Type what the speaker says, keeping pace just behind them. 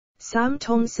Sam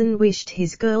Thompson wished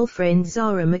his girlfriend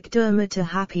Zara McDermott a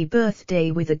happy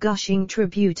birthday with a gushing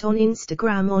tribute on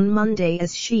Instagram on Monday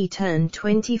as she turned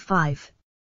 25.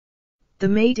 The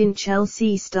Made in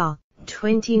Chelsea star,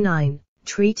 29,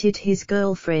 treated his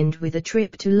girlfriend with a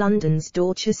trip to London's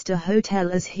Dorchester hotel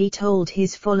as he told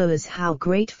his followers how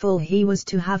grateful he was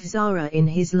to have Zara in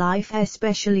his life,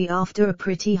 especially after a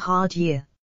pretty hard year.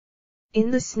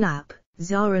 In the snap,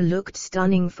 Zara looked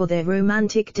stunning for their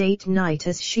romantic date night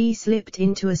as she slipped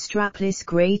into a strapless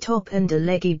grey top and a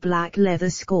leggy black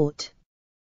leather skirt.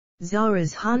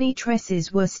 Zara's honey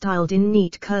tresses were styled in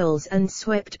neat curls and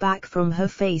swept back from her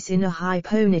face in a high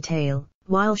ponytail,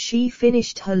 while she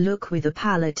finished her look with a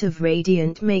palette of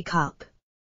radiant makeup.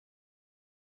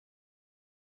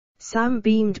 Sam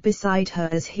beamed beside her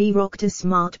as he rocked a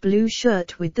smart blue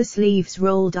shirt with the sleeves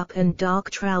rolled up and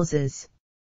dark trousers.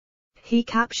 He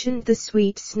captioned the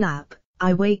sweet snap,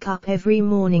 "I wake up every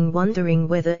morning wondering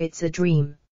whether it's a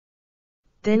dream.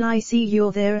 Then I see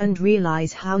you're there and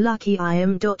realize how lucky I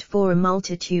am. For a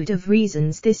multitude of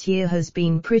reasons this year has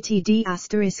been pretty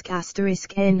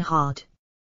d***n hard.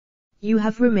 You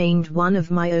have remained one of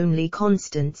my only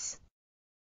constants.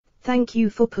 Thank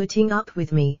you for putting up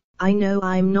with me. I know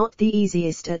I'm not the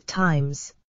easiest at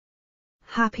times.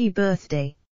 Happy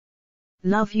birthday.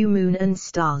 Love you moon and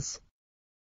stars."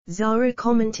 Zara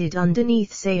commented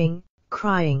underneath saying,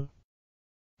 "Crying.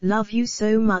 Love you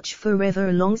so much forever,"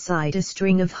 alongside a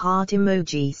string of heart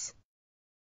emojis.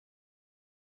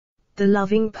 The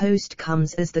loving post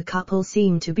comes as the couple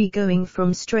seem to be going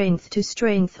from strength to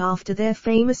strength after their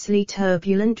famously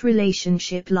turbulent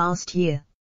relationship last year.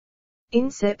 In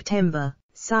September,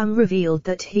 Sam revealed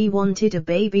that he wanted a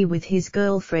baby with his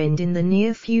girlfriend in the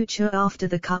near future after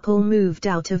the couple moved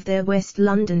out of their West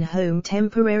London home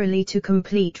temporarily to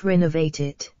renovate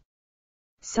it.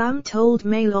 Sam told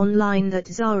Mail Online that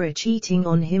Zara cheating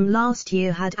on him last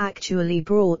year had actually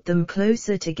brought them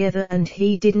closer together and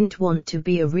he didn't want to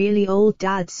be a really old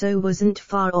dad, so wasn't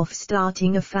far off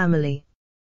starting a family.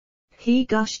 He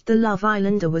gushed the Love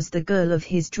Islander was the girl of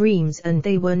his dreams and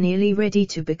they were nearly ready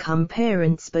to become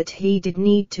parents, but he did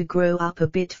need to grow up a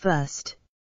bit first.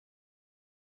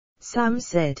 Sam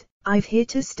said, "I've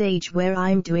hit a stage where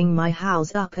I'm doing my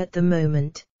house up at the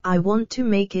moment. I want to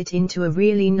make it into a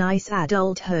really nice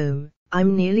adult home.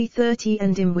 I'm nearly 30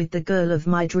 and am with the girl of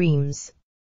my dreams.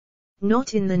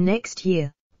 Not in the next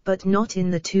year, but not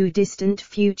in the too distant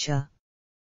future.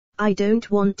 I don't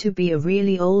want to be a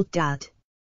really old dad.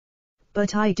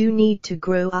 But I do need to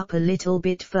grow up a little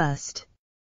bit first."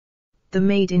 The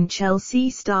Made in Chelsea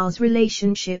star's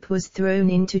relationship was thrown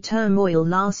into turmoil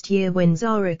last year when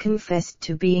Zara confessed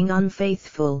to being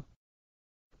unfaithful.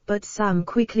 But Sam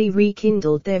quickly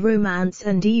rekindled their romance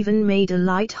and even made a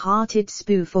light-hearted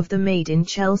spoof of the Made in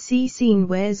Chelsea scene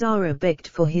where Zara begged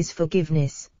for his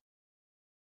forgiveness.